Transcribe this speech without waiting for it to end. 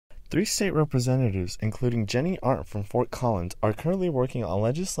Three state representatives, including Jenny Arndt from Fort Collins, are currently working on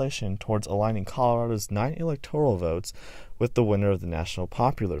legislation towards aligning Colorado's 9 electoral votes with the winner of the national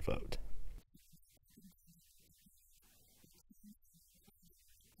popular vote.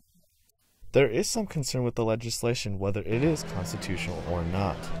 There is some concern with the legislation whether it is constitutional or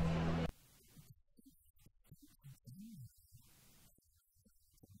not.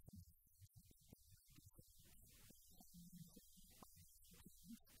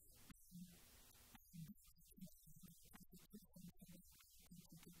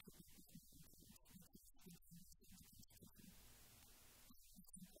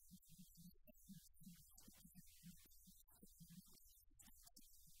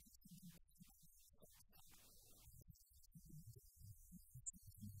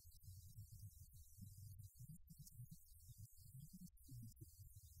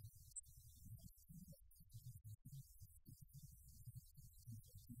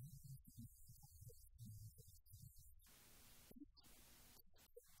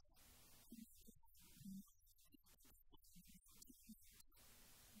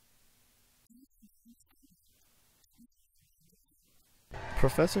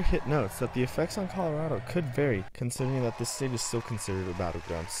 Professor Hitt notes that the effects on Colorado could vary, considering that this state is still considered a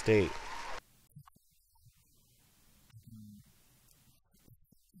battleground state.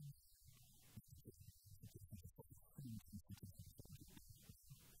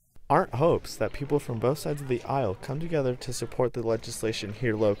 Arndt hopes that people from both sides of the aisle come together to support the legislation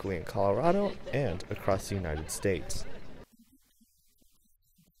here locally in Colorado and across the United States.